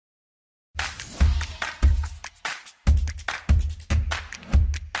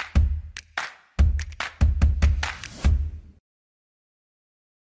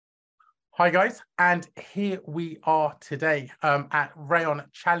Hi guys, and here we are today at Raion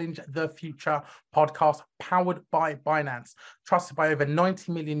Challenge the Future podcast, powered by Binance, trusted by over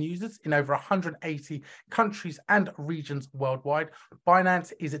 90 million users in over 180 countries and regions worldwide.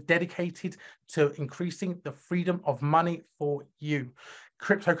 Binance is dedicated to increasing the freedom of money for you.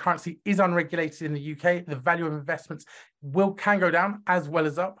 Cryptocurrency is unregulated in the UK. The value of investments can go down as well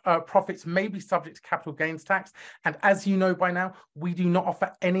as up. Profits may be subject to capital gains tax. And as you know by now, we do not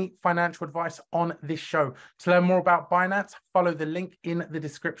offer any financial advice on this show. To learn more about Binance, follow the link in the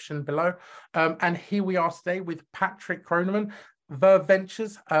description below. And here we are today with Patrick Kroneman, Verve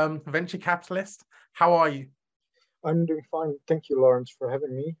Ventures, venture capitalist. How are you? I'm doing fine. Thank you, Lawrence, for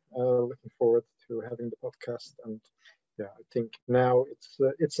having me. Looking forward to having the podcast. And yeah, I think now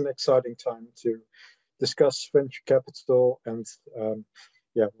it's an exciting time to discuss venture capital and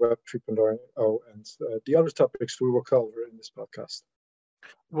Web 3.0 and the other topics we will cover in this podcast.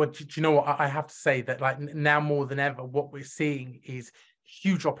 Well, do you know what? I have to say that like now more than ever, what we're seeing is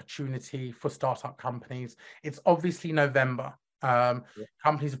huge opportunity for startup companies. It's obviously November.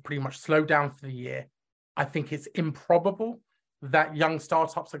 Companies have pretty much slowed down for the year. I think it's improbable that young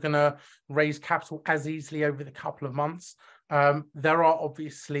startups are going to raise capital as easily over the couple of months. There are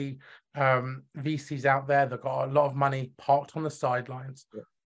obviously VCs out there that got a lot of money parked on the sidelines,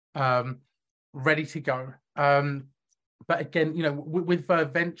 ready to go. But again, you know, with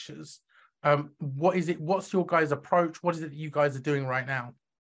Verve Ventures, what is it? What's your guys' approach? What is it that you guys are doing right now?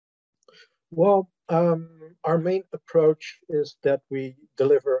 Well, our main approach is that we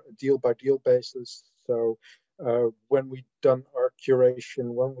deliver a deal-by-deal basis. So when we've done our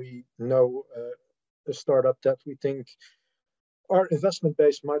curation, when we know a startup that we think our investment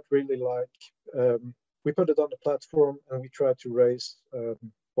base might really like, we put it on the platform and we try to raise,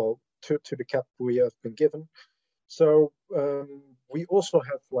 to the cap we have been given. So we also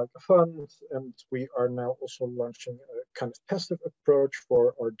have like a fund, and we are now also launching a kind of passive approach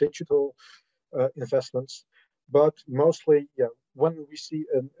for our digital investments. But mostly, when we see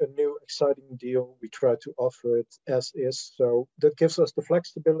a new exciting deal, we try to offer it as is. So that gives us the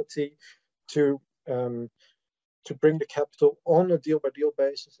flexibility to bring the capital on a deal-by-deal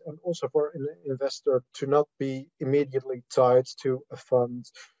basis, and also for an investor to not be immediately tied to a fund,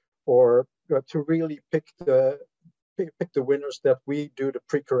 or to really pick the winners that we do the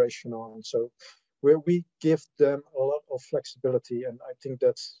pre-curation on. So where we give them a lot of flexibility, and I think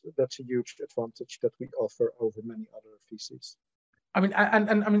that's a huge advantage that we offer over many other VCs. I mean,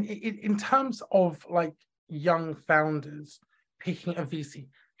 and I mean, in terms of like young founders picking a VC,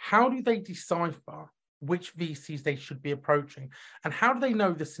 how do they decipher which VCs they should be approaching, and how do they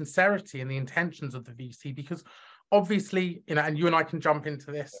know the sincerity and the intentions of the VC? Because obviously, you know, and you and I can jump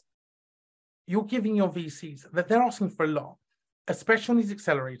into this. You're giving your VCs that they're asking for a lot, especially on these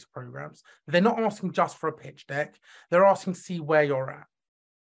accelerator programs. They're not asking just for a pitch deck. They're asking to see where you're at.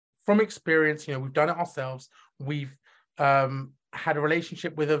 From experience, you know, we've done it ourselves. We've had a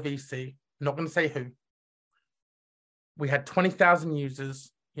relationship with a VC, not going to say who. We had 20,000 users.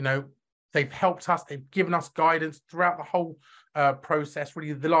 You know, they've helped us. They've given us guidance throughout the whole process,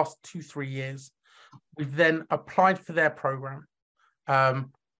 really the last 2-3 years. We've then applied for their program.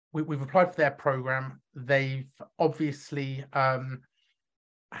 We've applied for their program. They've obviously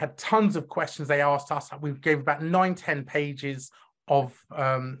had tons of questions they asked us. We gave about 9-10 pages of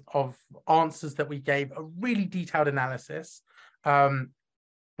answers that we gave, a really detailed analysis.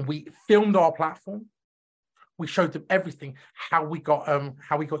 We filmed our platform. We showed them everything, how we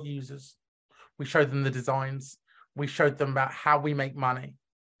got users. We showed them the designs. We showed them about how we make money.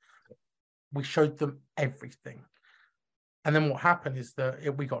 We showed them everything. And then what happened is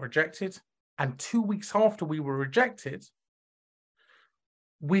that we got rejected. And 2 weeks after we were rejected,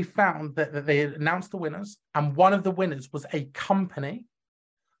 we found that they had announced the winners. And one of the winners was a company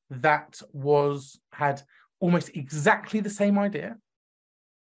that had almost exactly the same idea.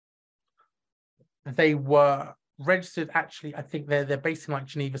 They were registered, actually, I think they're based in like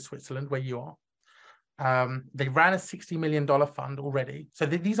Geneva, Switzerland, where you are. They ran a $60 million fund already. So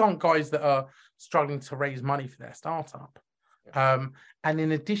these aren't guys that are struggling to raise money for their startup. And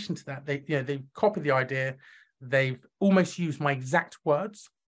in addition to that, they've copied the idea. They've almost used my exact words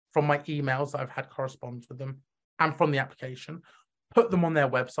from my emails that I've had correspondence with them and from the application, put them on their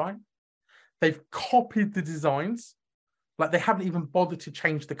website. They've copied the designs, like they haven't even bothered to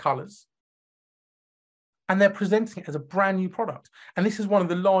change the colors. And they're presenting it as a brand new product. And this is one of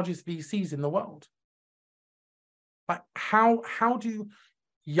the largest VCs in the world. Like how do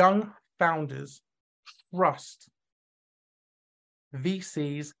young founders trust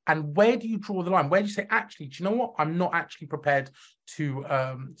VCs, and where do you draw the line? Where do you say, actually, do you know what? I'm not actually prepared to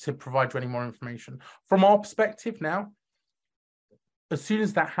provide you any more information. From our perspective now, as soon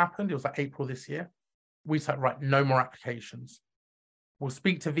as that happened, it was like April this year, we said, right, no more applications. We'll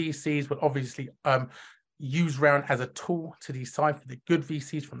speak to VCs, we'll obviously use Raion as a tool to decipher the good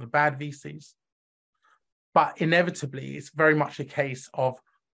VCs from the bad VCs. But inevitably, it's very much a case of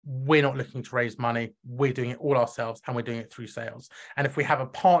we're not looking to raise money. We're doing it all ourselves, and we're doing it through sales. And if we have a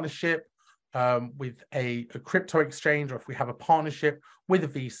partnership with a crypto exchange, or if we have a partnership with a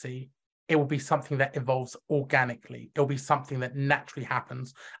VC, it will be something that evolves organically. It'll be something that naturally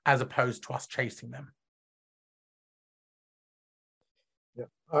happens as opposed to us chasing them. Yeah,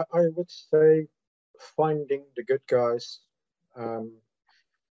 I would say finding the good guys.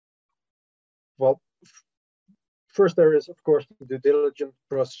 Well, first, there is, of course, the due diligence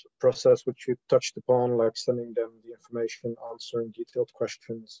process, which you touched upon, like sending them the information, answering detailed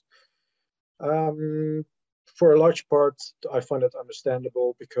questions. For a large part, I find it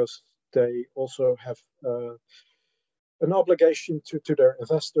understandable because they also have an obligation to their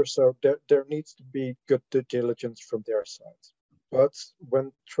investors, so there needs to be good due diligence from their side. But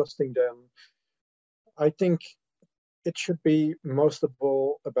when trusting them, I think it should be most of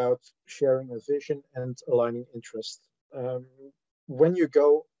all about sharing a vision and aligning interests. When you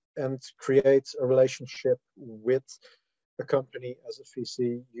go and create a relationship with a company as a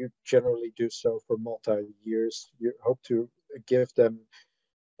VC, you generally do so for multi-years. You hope to give them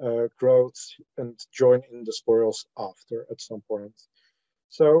growth and join in the spoils after at some point.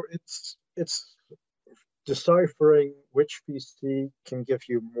 So it's deciphering which VC can give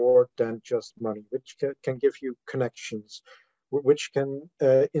you more than just money, which can give you connections, which can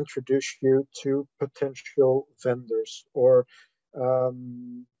introduce you to potential vendors, or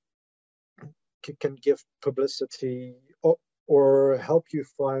can give publicity, or help you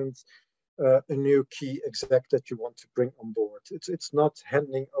find a new key exec that you want to bring on board. It's not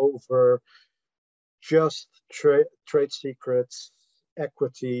handing over just trade secrets,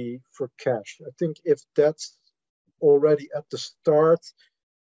 equity for cash. I think if that's already at the start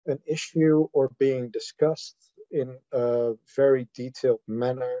an issue or being discussed in a very detailed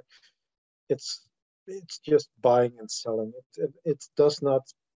manner, it's just buying and selling. It does not,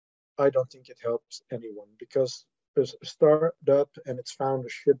 I don't think it helps anyone, because a startup and its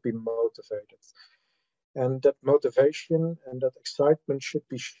founders should be motivated. And that motivation and that excitement should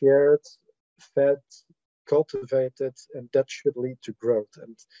be shared, fed, cultivated, and that should lead to growth.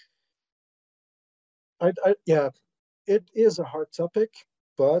 And yeah, it is a hard topic,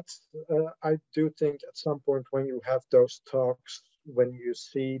 but I do think at some point when you have those talks, when you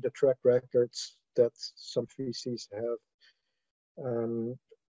see the track records that some VCs have,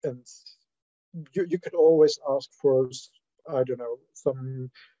 and you could always ask for, I don't know,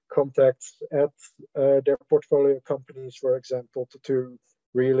 some contacts at their portfolio companies, for example, to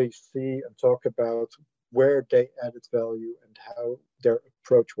really see and talk about where they added value and how their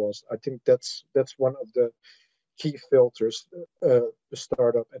approach was. I think that's one of the key filters a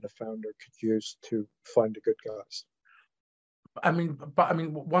startup and a founder could use to find the good guys. I mean,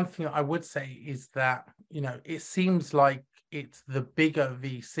 one thing I would say is that, you know, it seems like it's the bigger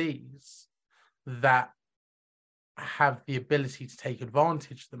VCs that have the ability to take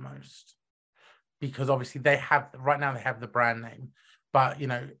advantage the most, because obviously they have, right now they have the brand name, but, you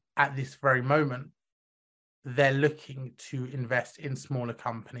know, at this very moment, they're looking to invest in smaller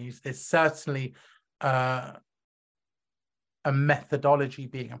companies. There's certainly a methodology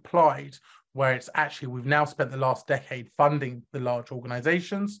being applied where it's actually, we've now spent the last decade funding the large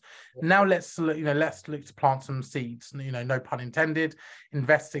organizations. Now let's look to plant some seeds, you know, no pun intended,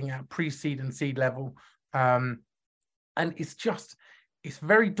 investing at pre-seed and seed level. And it's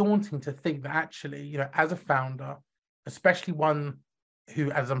very daunting to think that actually, you know, as a founder, especially one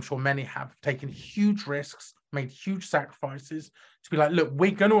who, as I'm sure many have, taken huge risks, made huge sacrifices, to be like, look,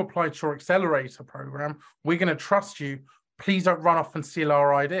 we're going to apply to your accelerator program. We're going to trust you. Please don't run off and steal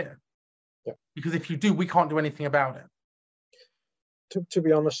our idea. Yeah. Because if you do, we can't do anything about it. To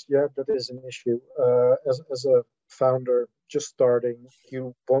be honest, yeah, that is an issue. As a founder just starting,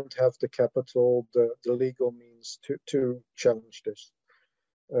 you won't have the capital, the legal means to challenge this.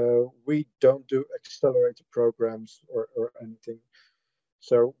 We don't do accelerator programs or anything.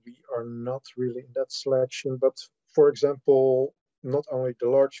 So we are not really in that selection. But for example, not only the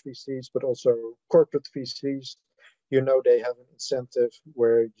large VCs, but also corporate VCs, you know, they have an incentive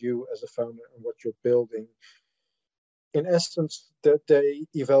where you as a founder and what you're building, in essence, that they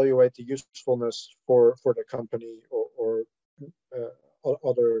evaluate the usefulness for the company or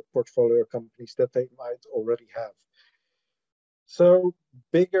other portfolio companies that they might already have. So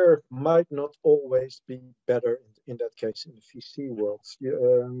bigger might not always be better in that case in the VC world.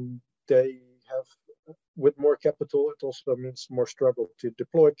 They have, with more capital, it also means more struggle to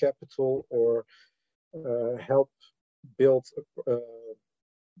deploy capital or help build a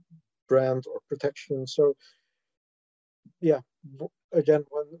brand or protection. So yeah, again,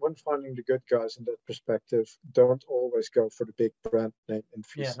 when finding the good guys in that perspective, don't always go for the big brand name in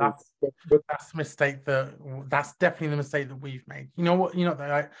Yeah, VC. But that's a mistake that's definitely the mistake that we've made. You know what? You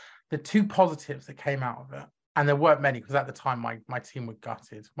know, the two positives that came out of it, and there weren't many because at the time my team were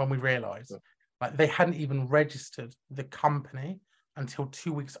gutted when we realized like they hadn't even registered the company until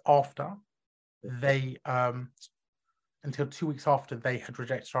 2 weeks after they had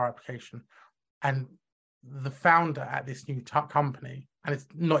rejected our application. And the founder at this new company, and it's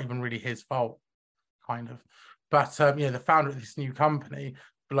not even really his fault, kind of, but you know, the founder of this new company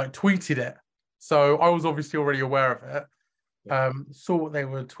like tweeted it, so I was obviously already aware of it. Saw what they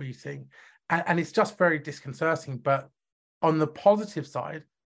were tweeting, and it's just very disconcerting. But on the positive side,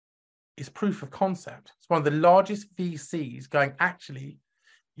 it's proof of concept. It's one of the largest VCs going, actually,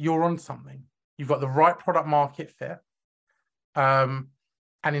 you're on something. You've got the right product market fit.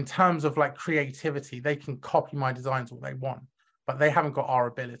 And in terms of like creativity, they can copy my designs all they want, but they haven't got our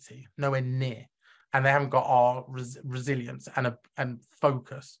ability, nowhere near. And they haven't got our resilience and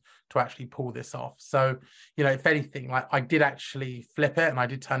focus to actually pull this off. So, you know, if anything, like I did actually flip it and I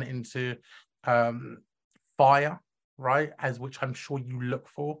did turn it into fire, right? As which I'm sure you look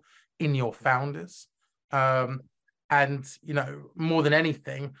for in your founders. And, you know, more than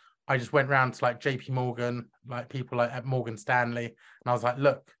anything, I just went around to like JP Morgan, like people like at Morgan Stanley, and I was like,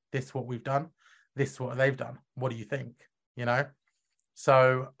 look, this is what we've done. This is what they've done. What do you think? You know?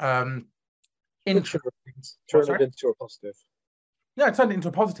 So interesting. Turn it into a positive. Yeah, I turned it into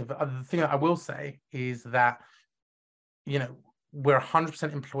a positive. The thing that I will say is that, you know, we're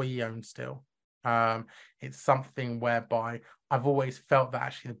 100% employee owned still. It's something whereby I've always felt that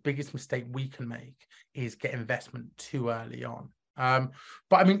actually the biggest mistake we can make is get investment too early on.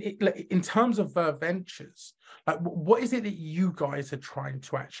 But I mean, in terms of ventures, like what is it that you guys are trying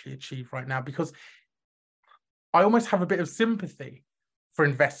to actually achieve right now? Because I almost have a bit of sympathy for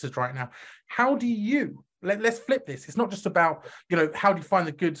investors right now. How do you let's flip this? It's not just about, you know, how do you find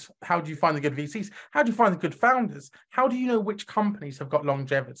the good VCs? How do you find the good founders? How do you know which companies have got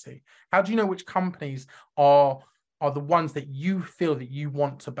longevity? How do you know which companies are the ones that you feel that you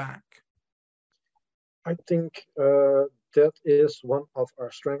want to back? I think that is one of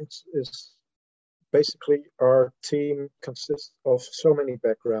our strengths. Is basically our team consists of so many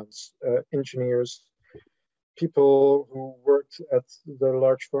backgrounds, engineers, people who worked at the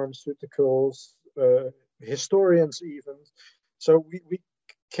large pharmaceuticals, historians even. So we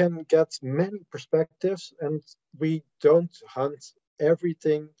can get many perspectives, and we don't hunt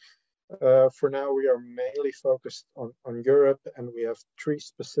everything. For now, we are mainly focused on Europe, and we have 3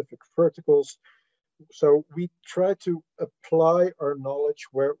 specific verticals. So we try to apply our knowledge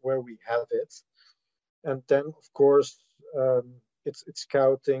where we have it. And then, of course, it's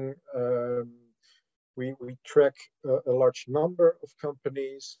scouting. We track a large number of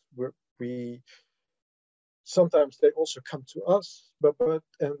companies. We sometimes they also come to us, but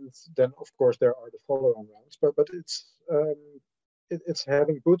and then of course there are the follow-on rounds. But it's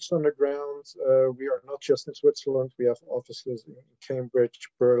having boots on the ground. We are not just in Switzerland. We have offices in Cambridge,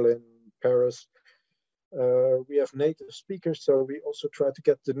 Berlin, Paris. We have native speakers, so we also try to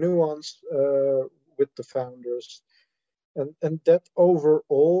get the nuance with the founders. And that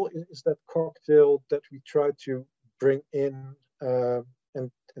overall is that cocktail that we try to bring in.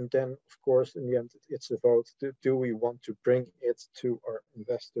 And then, of course, in the end, it's a vote. Do we want to bring it to our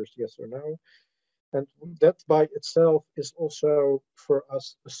investors, yes or no? And that by itself is also for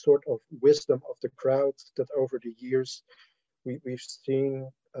us a sort of wisdom of the crowd that over the years we've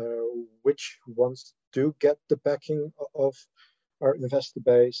seen which ones do get the backing of our investor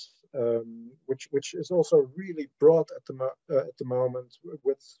base, which is also really broad at the moment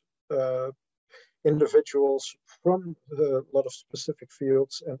with individuals from a lot of specific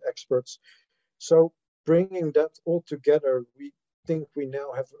fields and experts. So bringing that all together, we think we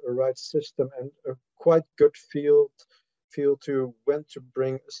now have a right system and a quite good feel to when to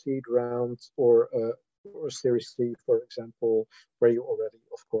bring a seed round or Series C, for example, where you already,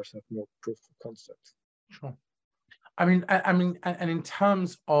 of course, have more proof of concept. Sure. I mean, and in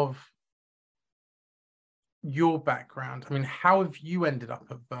terms of your background, I mean, how have you ended up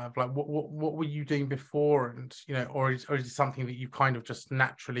at Verve? Like, what were you doing before, and you know, or is it something that you kind of just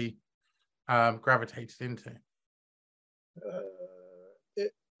naturally gravitated into?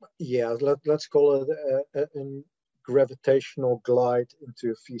 Yeah, let's call it a gravitational glide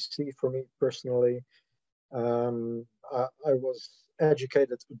into VC for me personally. I was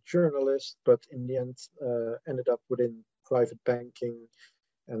educated a journalist, but in the end ended up within private banking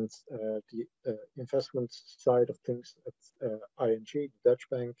and the investment side of things at ING, the Dutch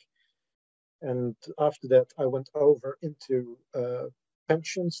bank. And after that, I went over into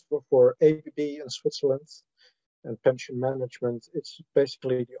pensions for ABB in Switzerland and pension management. It's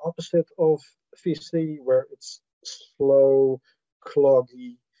basically the opposite of VC, where it's slow,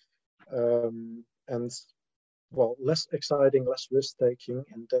 cloggy, and well, less exciting, less risk-taking.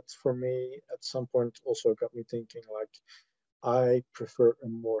 And that for me, at some point, also got me thinking, like, I prefer a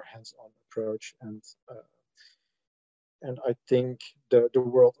more hands-on approach. And I think the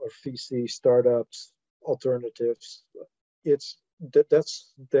world of VC startups, alternatives, that's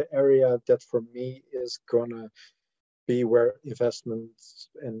the area that for me is gonna be where investments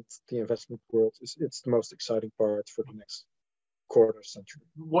and the investment world it's the most exciting part for the next quarter century.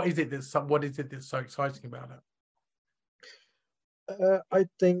 What is it that's so exciting about it? I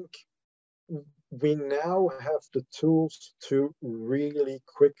think we now have the tools to really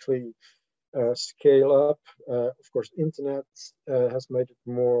quickly scale up. Of course, internet has made it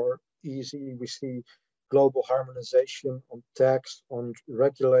more easy. We see global harmonization on tax, on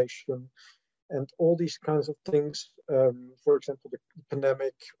regulation, and all these kinds of things. For example, the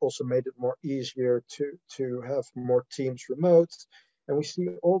pandemic also made it more easier to have more teams remote. And we see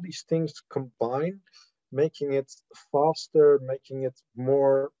all these things combined, making it faster, making it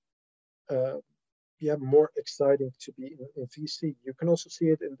more more exciting to be in VC. You can also see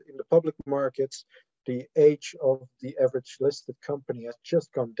it in the public markets. The age of the average listed company has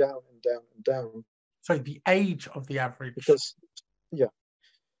just gone down and down and down. So the age of the average? Because,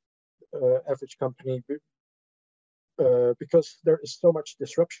 average company, because there is so much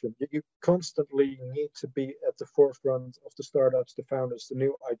disruption. You constantly need to be at the forefront of the startups, the founders, the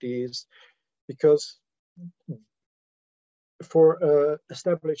new ideas, because for an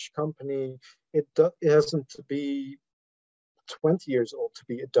established company, it hasn't to be 20 years old to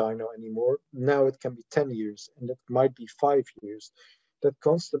be a dino anymore. Now it can be 10 years, and it might be 5 years. That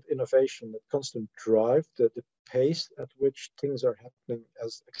constant innovation, that constant drive, the pace at which things are happening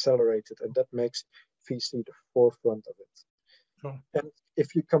has accelerated, and that makes VC the forefront of it. Sure. And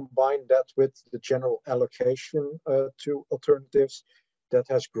if you combine that with the general allocation to alternatives, that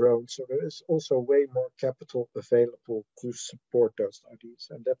has grown. So there is also way more capital available to support those ideas.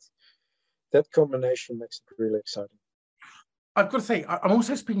 And that combination makes it really exciting. I've got to say, I'm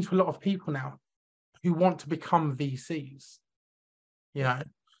also speaking to a lot of people now who want to become VCs. You know,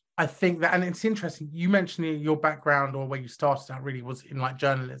 I think that, and it's interesting, you mentioned your background or where you started out really was in like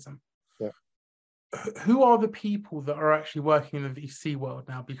journalism. Yeah. Who are the people that are actually working in the VC world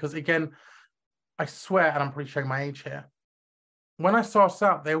now? Because again, I swear, and I'm pretty showing my age here, when I started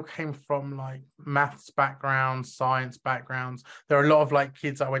out, they all came from like maths backgrounds, science backgrounds. There are a lot of like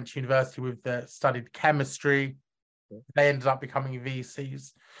kids I went to university with that studied chemistry. They ended up becoming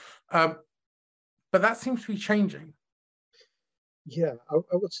VCs. But that seems to be changing. Yeah,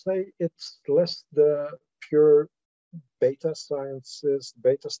 I would say it's less the pure beta sciences,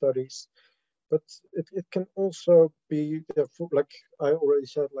 beta studies, but it can also be, like I already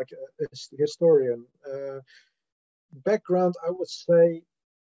said, like a historian. Background, I would say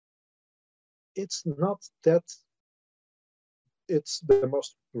it's not that it's the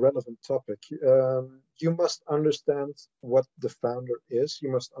most relevant topic. You must understand what the founder is.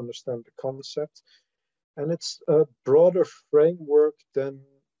 You must understand the concept. And it's a broader framework than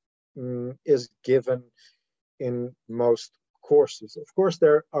is given in most courses. Of course,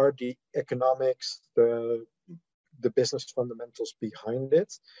 there are the economics, the business fundamentals behind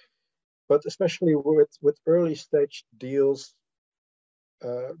it. But especially with early stage deals,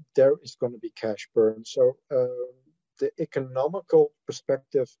 there is going to be cash burn. So the economical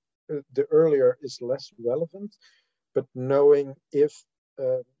perspective, the earlier is less relevant, but knowing if,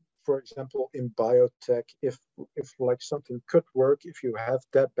 for example, in biotech, if like something could work, if you have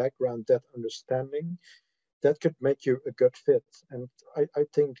that background, that understanding, that could make you a good fit. And I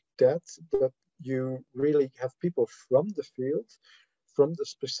think that you really have people from the field, from the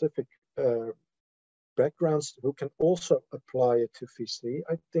specific backgrounds who can also apply it to VC.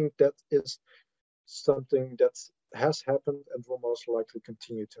 I think that is something that has happened and will most likely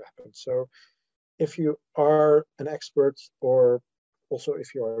continue to happen. So if you are an expert, or also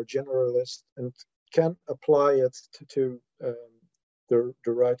if you are a generalist and can apply it to the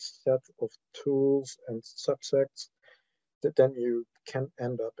right set of tools and subsects, then you can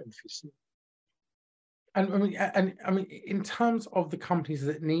end up in VC. And I mean, in terms of the companies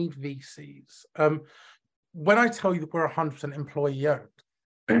that need VCs, when I tell you that we're 100% employee owned,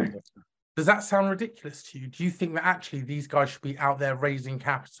 does that sound ridiculous to you? Do you think that actually these guys should be out there raising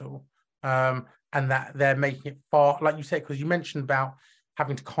capital, and that they're making it far, like you said, because you mentioned about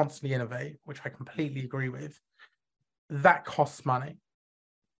having to constantly innovate, which I completely agree with. That costs money.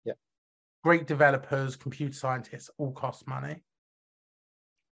 Yeah. Great developers, computer scientists, all cost money.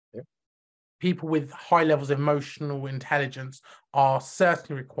 Yeah. People with high levels of emotional intelligence are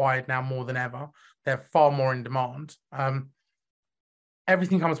certainly required now more than ever. They're far more in demand.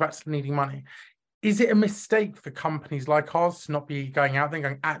 Everything comes back to needing money. Is it a mistake for companies like ours to not be going out there and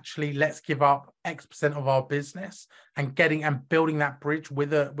going, actually, let's give up X% of our business and building that bridge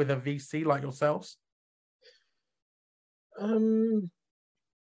with a VC like yourselves? Well,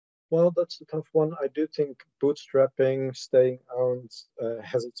 that's a tough one. I do think bootstrapping, staying owned,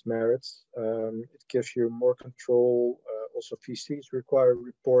 has its merits. It gives you more control. Also, VCs require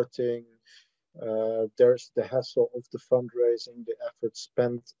reporting. There's the hassle of the fundraising, the effort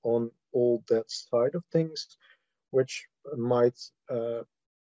spent on all that side of things, which might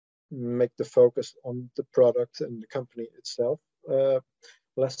make the focus on the product and the company itself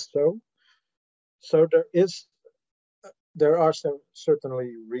less so. So there are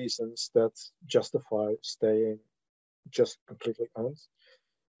certainly reasons that justify staying just completely owned.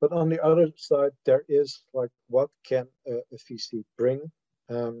 But on the other side, there is like, what can a VC bring?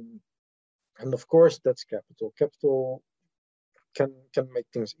 And of course, that's capital. Capital can make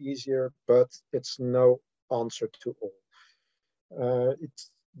things easier, but it's no answer to all. It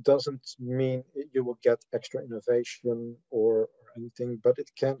doesn't mean you will get extra innovation or anything, but it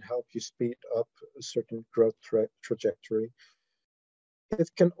can help you speed up a certain growth trajectory.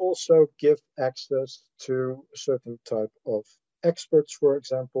 It can also give access to a certain type of experts, for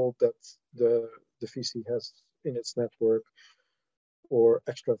example, that the VC has in its network, or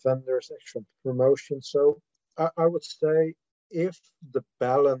extra vendors, extra promotion. So I would say, if the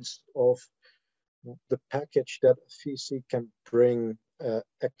balance of the package that a VC can bring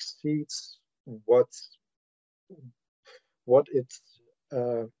exceeds what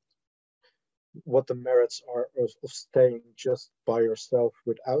the merits are of staying just by yourself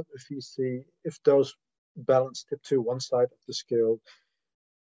without a VC, if those balance tip to one side of the scale,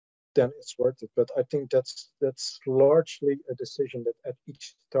 then it's worth it. But I think that's largely a decision that at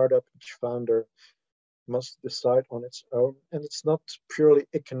each startup, each founder must decide on its own. And it's not purely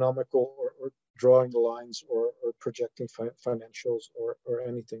economical or drawing lines or projecting financials or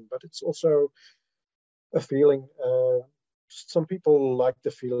anything, but it's also a feeling. Some people like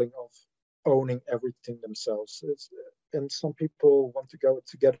the feeling of owning everything themselves. And some people want to go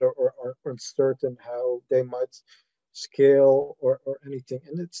together or are uncertain how they might scale or anything.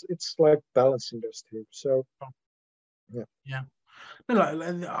 And it's like balancing those two. So yeah. No,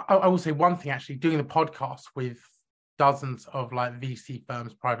 I will say one thing, actually, doing the podcast with dozens of like VC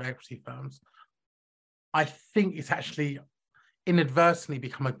firms, private equity firms, I think it's actually inadvertently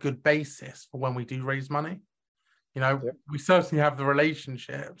become a good basis for when we do raise money. We certainly have the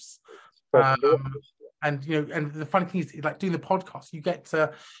relationships. And and the funny thing is, like, doing the podcast, you get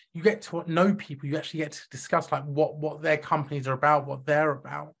to know people. You actually get to discuss like what their companies are about, what they're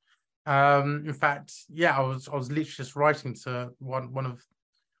about. In fact, I was literally just writing to one of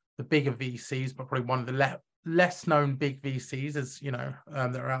the bigger VCs, but probably one of the less known big VCs, as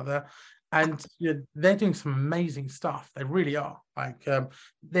that are out there, and they're doing some amazing stuff. They really are. Like,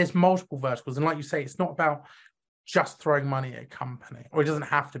 there's multiple verticals, and like you say, it's not about just throwing money at a company, or it doesn't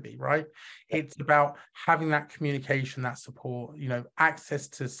have to be, right? It's about having that communication, that support, access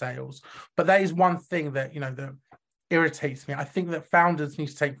to sales. But that is one thing that that irritates me. I think that founders need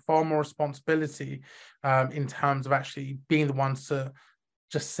to take far more responsibility in terms of actually being the ones to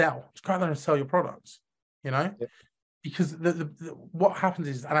just go out there and sell your products, because what happens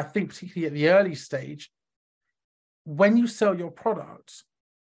is, and I think particularly at the early stage, when you sell your products,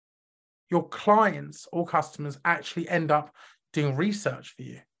 your clients or customers actually end up doing research for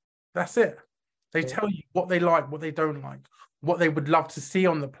you. That's it. They tell you what they like, what they don't like, what they would love to see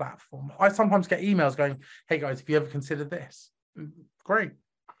on the platform. I sometimes get emails going, "Hey guys, have you ever considered this?" Great.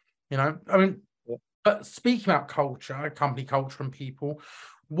 But speaking about culture, company culture and people,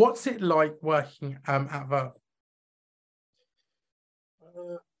 what's it like working at Verve?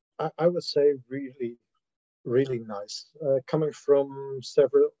 I would say really nice. Coming from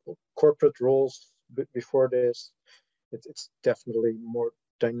several corporate roles before this, it's definitely more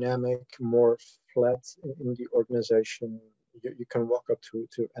dynamic, more flat in the organization. You can walk up to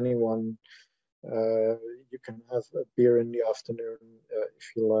anyone. You can have a beer in the afternoon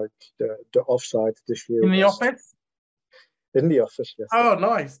if you like. The offsite this year In the office? In the office, yes. Oh,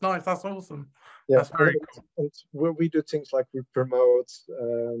 nice, nice. That's awesome. Yeah, That's very cool. and we do things like we promote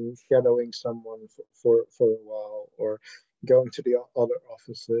shadowing someone for a while, or going to the other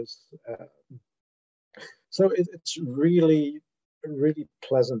offices. So it's really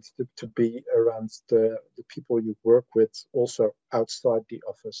pleasant to be around the people you work with also outside the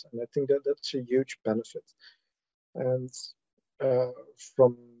office. And I think that that's a huge benefit. And uh,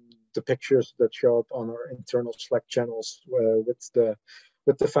 from the pictures that show up on our internal Slack channels with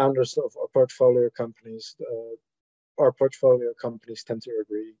the founders of our portfolio companies tend to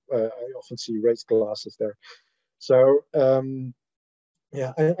agree. I often see raised glasses there. So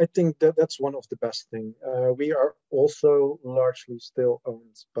yeah, I think that that's one of the best things. We are also largely still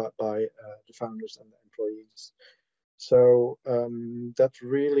owned by the founders and the employees. So that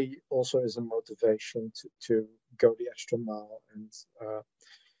really also is a motivation to go the extra mile, and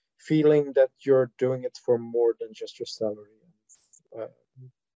feeling that you're doing it for more than just your salary. And,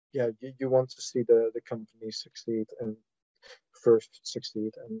 yeah, you want to see the company succeed and first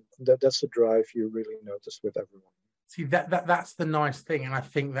succeed, and that's a drive you really notice with everyone. See, that's the nice thing. And I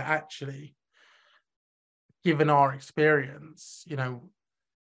think that actually, given our experience,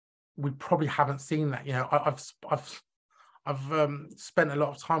 we probably haven't seen that. I've spent a lot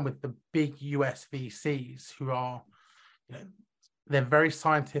of time with the big US VCs who are, they're very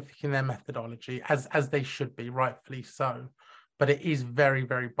scientific in their methodology, as they should be, rightfully so. But it is very,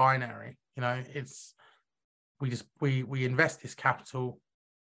 very binary. It's we invest this capital.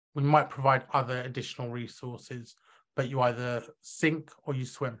 We might provide other additional resources, but you either sink or you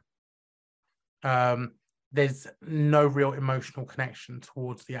swim. There's no real emotional connection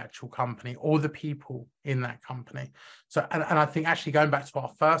towards the actual company or the people in that company. So, and I think actually going back to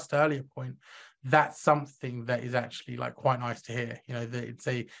our first earlier point, that's something that is actually like quite nice to hear, that it's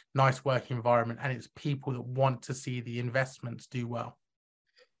a nice work environment and it's people that want to see the investments do well.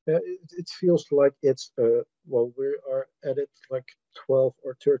 It feels like it's, well, we are at it like 12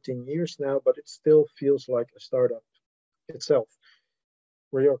 or 13 years now, but it still feels like a startup itself,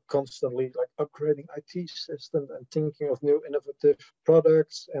 where you're constantly like upgrading IT systems and thinking of new innovative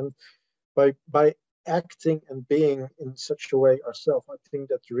products. And by acting and being in such a way ourselves, I think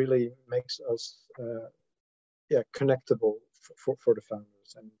that really makes us connectable for the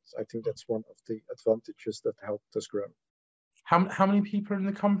founders. And I think that's one of the advantages that helped us grow. How many people are in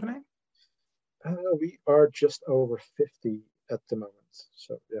the company? We are just over 50 at the moment.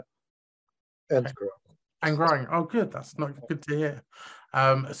 So yeah, and okay. growing. And growing. Oh, good. That's not good to hear,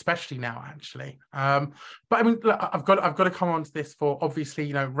 especially now, actually. But I mean, look, I've got to come on to this for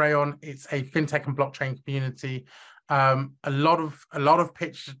obviously, Raion. It's a fintech and blockchain community. A lot of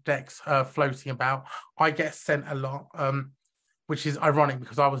pitch decks floating about. I get sent a lot, which is ironic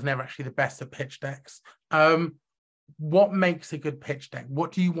because I was never actually the best at pitch decks. What makes a good pitch deck?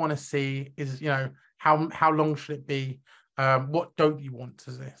 What do you want to see? Is how long should it be? What don't you want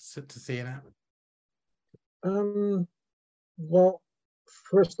to see in it? Well,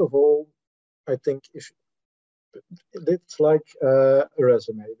 first of all, I think if it's like a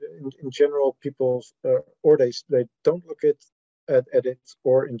resume. In general, people or they don't look at it,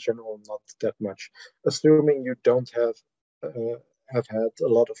 or in general not that much, assuming you don't have had a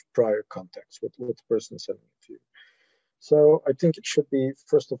lot of prior contacts with the person sending it to you. So I think it should be,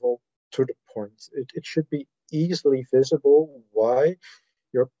 first of all, to the point. It should be easily visible why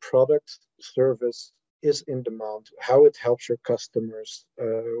your product service is in demand, how it helps your customers,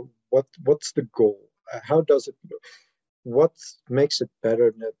 what's the goal, how does it, what makes it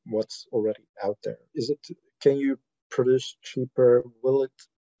better than what's already out there? Can you produce cheaper? Will it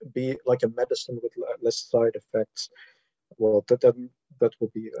be like a medicine with less side effects? Well, that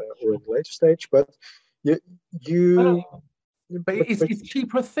will be already later stage, but you but it's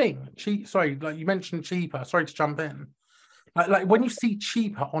cheaper a thing. Sorry, like you mentioned cheaper. Sorry to jump in. Like when you see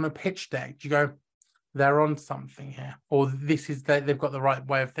cheaper on a pitch deck, do you go, they're on something here, or they've got the right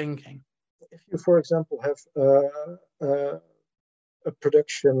way of thinking? If you, for example, have a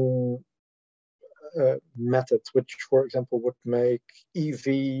production method, which, for example, would make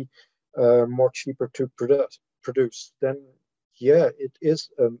EV more cheaper to produce, then yeah, it is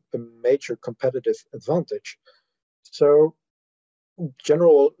a major competitive advantage. So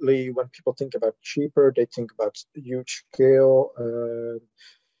generally, when people think about cheaper, they think about huge scale,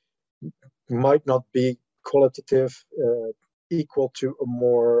 might not be qualitative, equal to a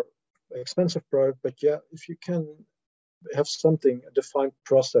more expensive product. But yeah, if you can have something, a defined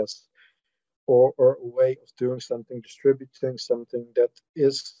process, or a way of doing something, distributing something that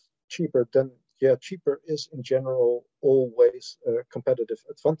is cheaper, then yeah, cheaper is in general always a competitive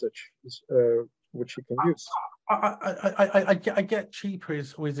advantage. which you can use. I get cheaper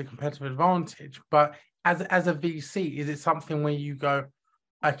is always a competitive advantage, but as a VC, is it something where you go,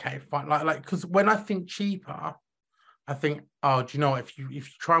 okay, fine, like because when I think cheaper, I think, oh, do you know what? If you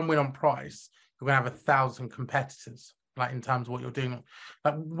try and win on price, you're gonna have 1,000 competitors, like in terms of what you're doing.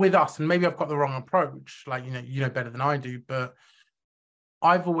 Like with us, and maybe I've got the wrong approach, like you know better than I do, but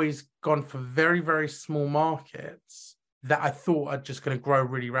I've always gone for very, very small markets that I thought are just going to grow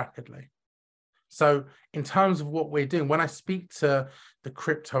really rapidly. So in terms of what we're doing, when I speak to the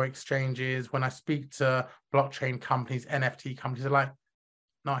crypto exchanges, when I speak to blockchain companies, NFT companies, they're like,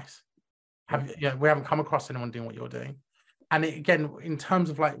 nice. We haven't come across anyone doing what you're doing. And again, in terms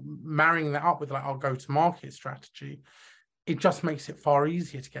of like marrying that up with like our go-to-market strategy, it just makes it far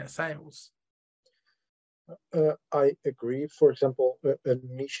easier to get sales. I agree. For example, a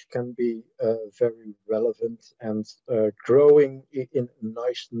niche can be very relevant and growing in a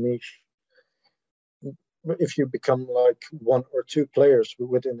nice niche. If you become like one or two players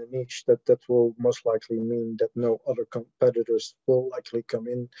within a niche, that will most likely mean that no other competitors will likely come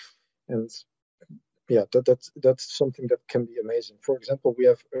in, and yeah, that's something that can be amazing. For example, we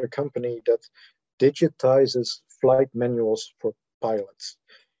have a company that digitizes flight manuals for pilots.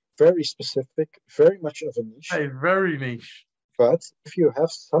 Very specific, very much of a niche. Hey, very niche. But if you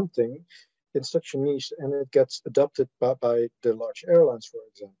have something in such a niche and it gets adopted by the large airlines, for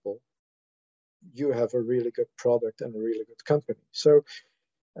example, you have a really good product and a really good company. So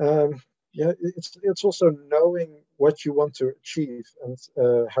yeah, it's also knowing what you want to achieve and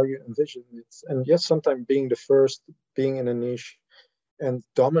how you envision it. And yes, sometimes being the first, being in a niche and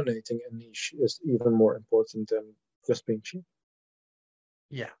dominating a niche is even more important than just being cheap.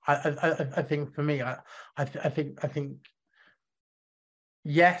 Yeah, I think for me, I think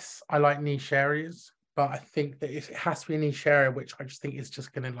yes, I like niche areas, but I think that it has to be a niche area which I just think is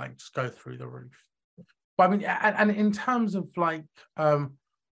just going to like just go through the roof. But I mean, and in terms of like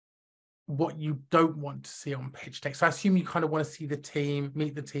what you don't want to see on pitch deck, so I assume you kind of want to see the team,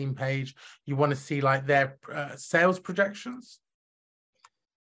 meet the team page. You want to see like their sales projections,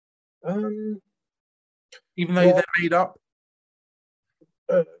 even though they're made up.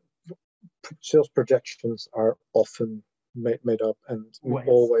 Sales projections are often made up and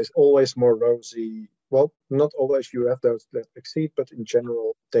always more rosy. Well, not always you have those that exceed, but in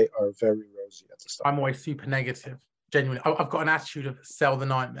general, they are very rosy at the start. I'm always super negative, genuinely. I've got an attitude of sell the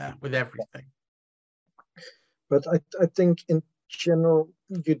nightmare with everything. But I think in general,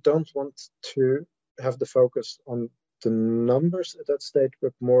 you don't want to have the focus on the numbers at that stage,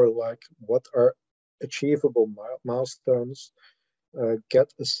 but more like what are achievable milestones.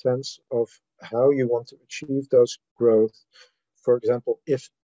 Get a sense of how you want to achieve those growth. For example, is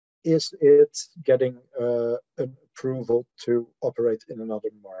it getting an approval to operate in another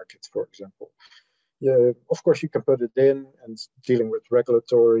market, for example? Yeah, of course you can put it in and dealing with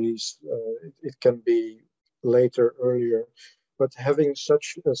regulatories. It can be later, earlier, but having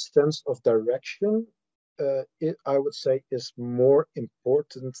such a sense of direction, I would say, is more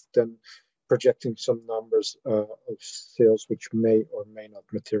important than projecting some numbers of sales which may or may not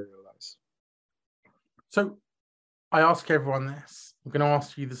materialize. So I ask everyone this. I'm going to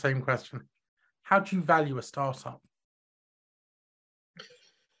ask you the same question. How do you value a startup?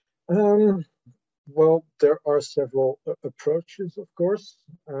 Well, there are several approaches, of course.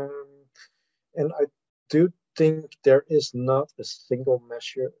 And I do think there is not a single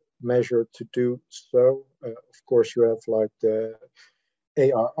measure to do so. Of course, you have like the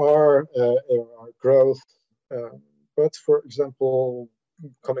ARR growth. But for example,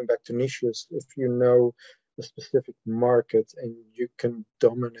 coming back to niches, if you know a specific market and you can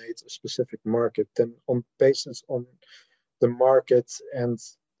dominate a specific market, then on basis on the market and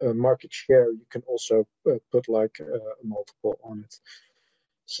market share, you can also put like a multiple on it.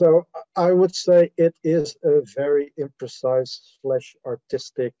 So I would say it is a very imprecise /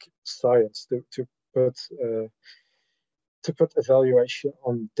 artistic science to put evaluation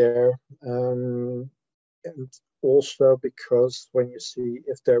on there, and also because when you see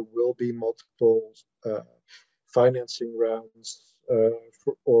if there will be multiple financing rounds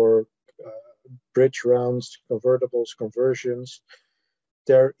or bridge rounds, convertibles, conversions,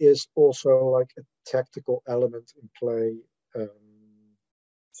 there is also like a tactical element in play.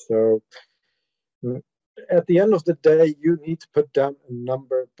 So at the end of the day, you need to put down a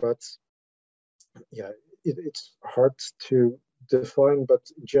number, but yeah, it's hard to define. But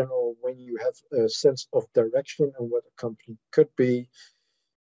in general, when you have a sense of direction and what a company could be,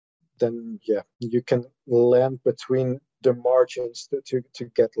 then yeah, you can land between the margins to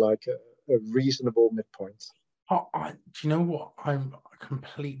get like a reasonable midpoint. Do you know what? I'm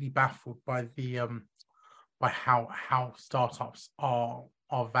completely baffled by the by how startups are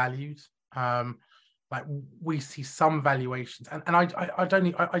valued. Like we see some valuations, and I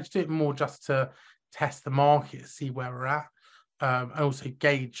don't I just do it more just to test the market, see where we're at, and also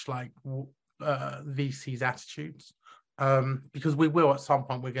gauge like VC's attitudes. Because we will at some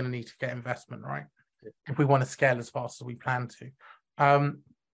point we're going to need to get investment, right? If we want to scale as fast as we plan to.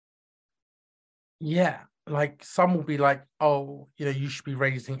 Yeah, like some will be like, oh, you should be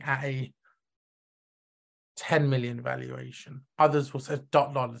raising at a 10 million valuation. Others will say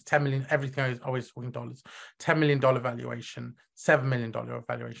dollars, 10 million, everything is always talking dollars. $10 million valuation, $7 million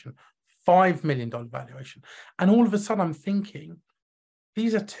valuation, $5 million valuation. And all of a sudden I'm thinking,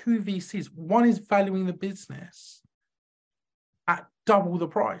 these are two VCs. One is valuing the business at double the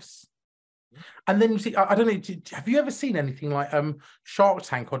price. And then you see, I don't know, have you ever seen anything like Shark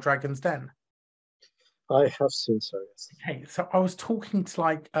Tank or Dragon's Den? I have seen so, yes. Okay, so I was talking to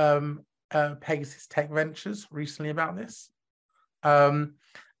like Pegasus Tech Ventures recently about this, and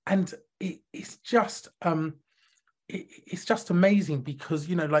it's just amazing because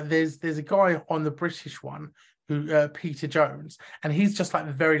like there's a guy on the British one who Peter Jones, and he's just like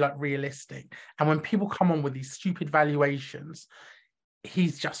very like realistic, and when people come on with these stupid valuations,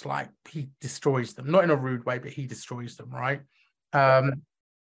 he's just like he destroys them, not in a rude way, but he destroys them, right?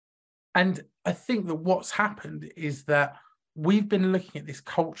 And I think that what's happened is that we've been looking at this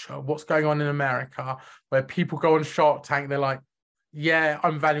culture, what's going on in America, where people go on Shark Tank, they're like, yeah,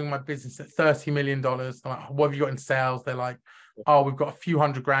 I'm valuing my business at $30 million. I'm like, what have you got in sales? They're like, oh, we've got a few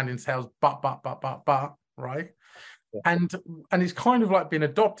hundred grand in sales, but, right? Yeah. And it's kind of like been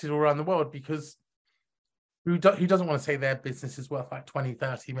adopted all around the world because who doesn't want to say their business is worth like 20,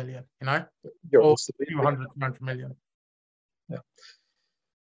 30 million, or 200, 300 million. Yeah.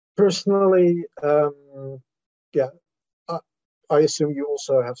 Personally, yeah, I assume you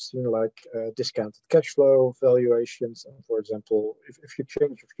also have seen like discounted cash flow valuations. And for example, if you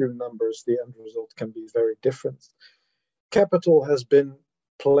change a few numbers, the end result can be very different. Capital has been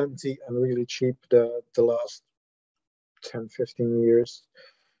plenty and really cheap the last 10, 15 years.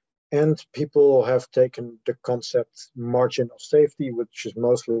 And people have taken the concept margin of safety, which is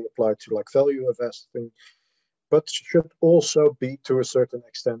mostly applied to like value investing, but should also be to a certain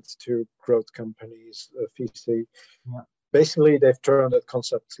extent to growth companies, VC. Yeah. Basically, they've turned that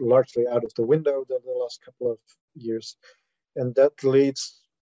concept largely out of the window the last couple of years. And that leads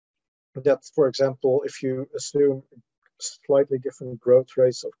that, for example, if you assume slightly different growth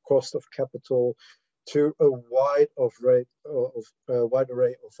rates of cost of capital to a wide array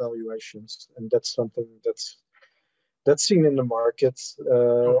of valuations. And that's something that's seen in the market,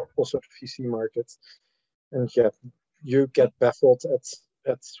 also the VC market. And yeah, you get baffled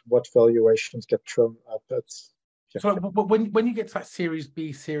at what valuations get thrown up at. Yeah. So when you get to like Series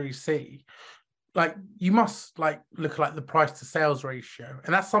B, Series C, like you must like look at like the price to sales ratio,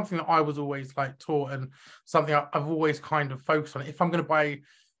 and that's something that I was always like taught, and something I've always kind of focused on. If I'm going to buy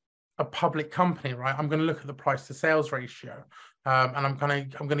a public company, right, I'm going to look at the price to sales ratio, and I'm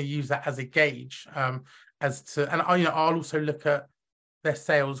going to use that as a gauge, as to, and I'll also look at their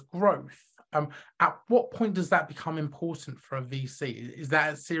sales growth. At what point does that become important for a VC? Is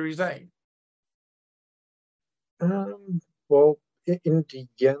that at Series A? Well, in the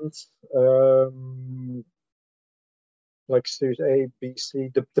end, like Series A, B, C,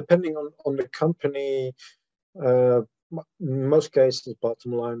 depending on the company, most cases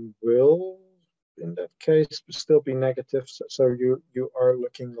bottom line will, in that case, still be negative. So you are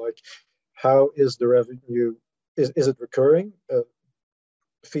looking like, how is the revenue? Is it recurring?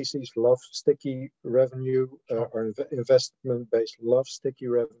 VCs love sticky revenue, or investment-based love sticky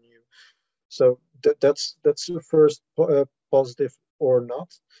revenue. So that's the first positive or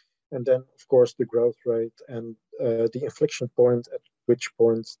not. And then, of course, the growth rate and the inflection point, at which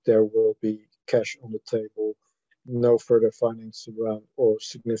point there will be cash on the table, no further financing round or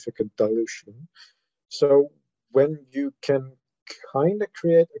significant dilution. So when you can kind of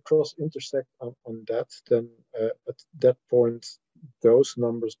create a cross intersect on that, then at that point, those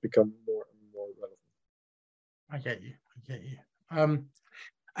numbers become more and more relevant. I get you.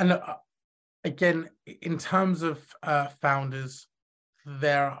 And look, again, in terms of founders,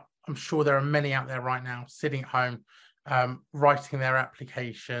 I'm sure there are many out there right now sitting at home, writing their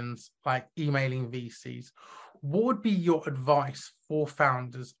applications, like emailing VCs. What would be your advice for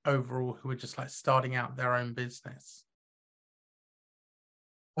founders overall who are just like starting out their own business?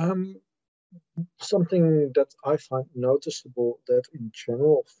 Something that I find noticeable, that in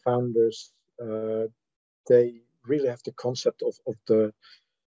general founders, they really have the concept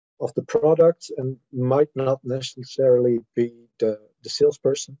of of the product and might not necessarily be the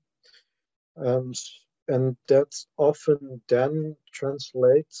salesperson. And that often then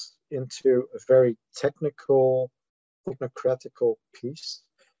translates into a very technical, technocratical piece.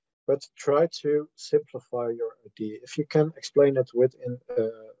 But try to simplify your idea. If you can explain it within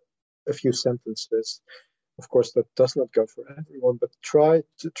a few sentences, of course, that does not go for everyone, but try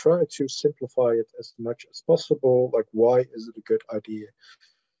to simplify it as much as possible. Like, why is it a good idea?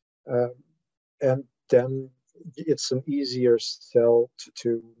 And then it's an easier sell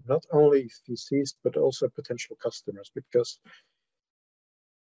to not only VCs, but also potential customers, because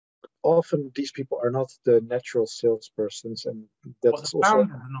often these people are not the natural salespersons, and that's the also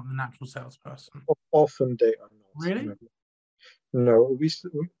founders are not the natural salesperson. Often they are not. Really? No,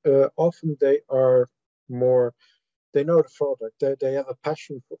 often they are more. They know the product. They have a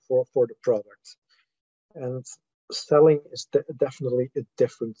passion for the product, and selling is definitely a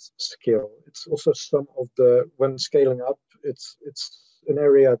different skill. It's also some of the when scaling up. It's an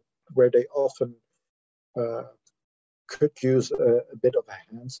area where they often could use a bit of a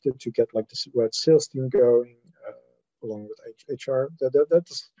hands to get like the right sales team going, along with HR.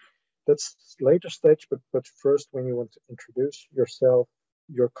 That's later stage, but first, when you want to introduce yourself,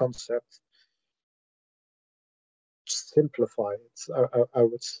 your concept, simplify it. I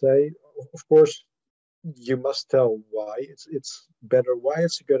would say, of course, you must tell why it's better, why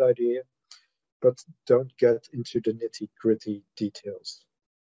it's a good idea, but don't get into the nitty-gritty details.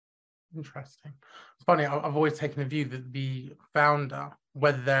 Interesting. It's funny, I've always taken the view that the founder,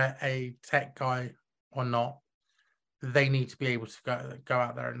 whether they're a tech guy or not, they need to be able to go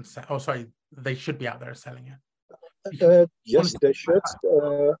out there and sell. Oh, sorry, they should be out there selling it. Yes, they should.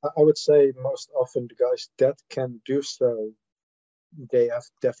 I would say most often the guys that can do so, they have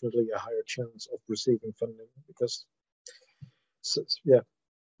definitely a higher chance of receiving funding, because, yeah,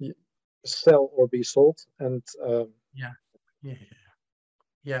 sell or be sold. And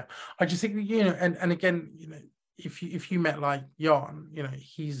yeah. I just think, and again, if you met like Jan,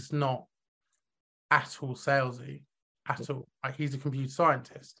 he's not at all salesy at all. Like, he's a computer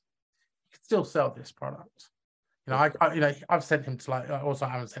scientist. He could still sell this product. I've sent him to, like, also I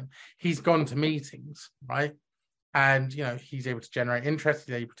haven't sent him. He's gone to meetings, right? And he's able to generate interest,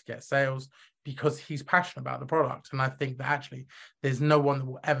 he's able to get sales because he's passionate about the product. And I think that actually there's no one that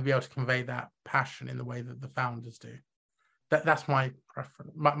will ever be able to convey that passion in the way that the founders do. That's my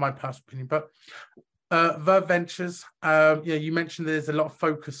preference, my personal opinion. But Verve Ventures, you mentioned there's a lot of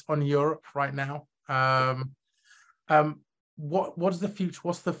focus on Europe right now. What is the future?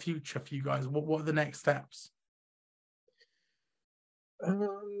 What's the future for you guys? What are the next steps?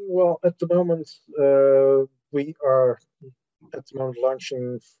 Well, at the moment, we are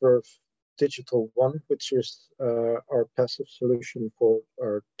launching Verve Digital One, which is our passive solution for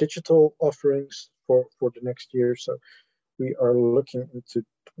our digital offerings for the next year. So we are looking into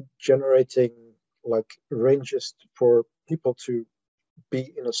generating like ranges for people to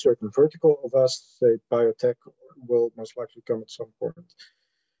be in a certain vertical of us. Say biotech will most likely come at some point.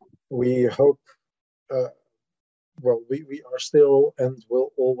 We hope. We are still and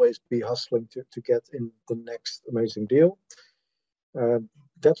will always be hustling to get in the next amazing deal.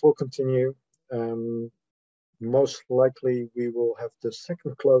 That will continue. Most likely, we will have the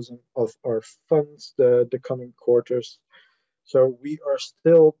second closing of our funds the coming quarters. So we are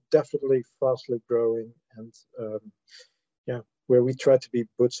still definitely fastly growing, and where we try to be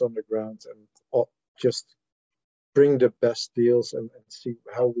boots on the ground and just bring the best deals and see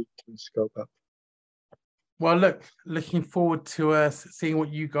how we can scope up. Well, looking forward to seeing what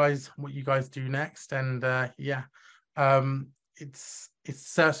you guys do next, and it's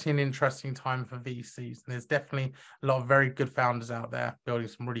certainly an interesting time for VCs, and there's definitely a lot of very good founders out there building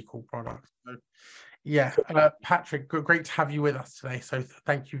some really cool products. So, Patrick, great to have you with us today. So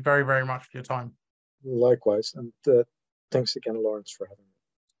thank you very, very much for your time. Likewise, and thanks again, Lawrence, for having me.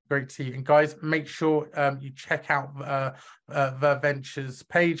 Great to see you. And guys, make sure you check out Verve Ventures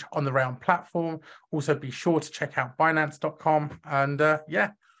page on the Raion platform. Also, be sure to check out Binance.com. And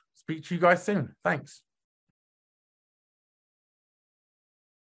speak to you guys soon. Thanks.